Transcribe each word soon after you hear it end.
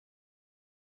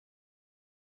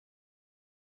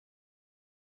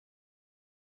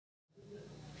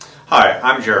Hi,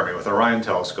 I'm Jeremy with Orion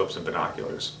Telescopes and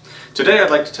Binoculars. Today I'd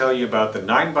like to tell you about the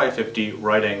 9x50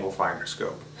 right-angle finder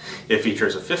scope. It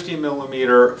features a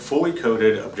 50mm fully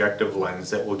coated objective lens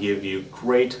that will give you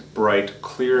great, bright,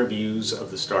 clear views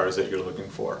of the stars that you're looking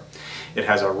for. It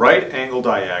has a right angle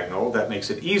diagonal that makes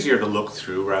it easier to look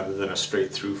through rather than a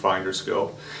straight through finder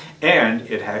scope, and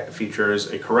it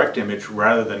features a correct image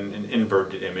rather than an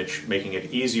inverted image, making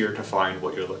it easier to find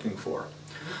what you're looking for.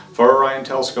 For Orion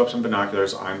Telescopes and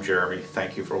Binoculars, I'm Jeremy.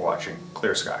 Thank you for watching.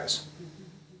 Clear skies.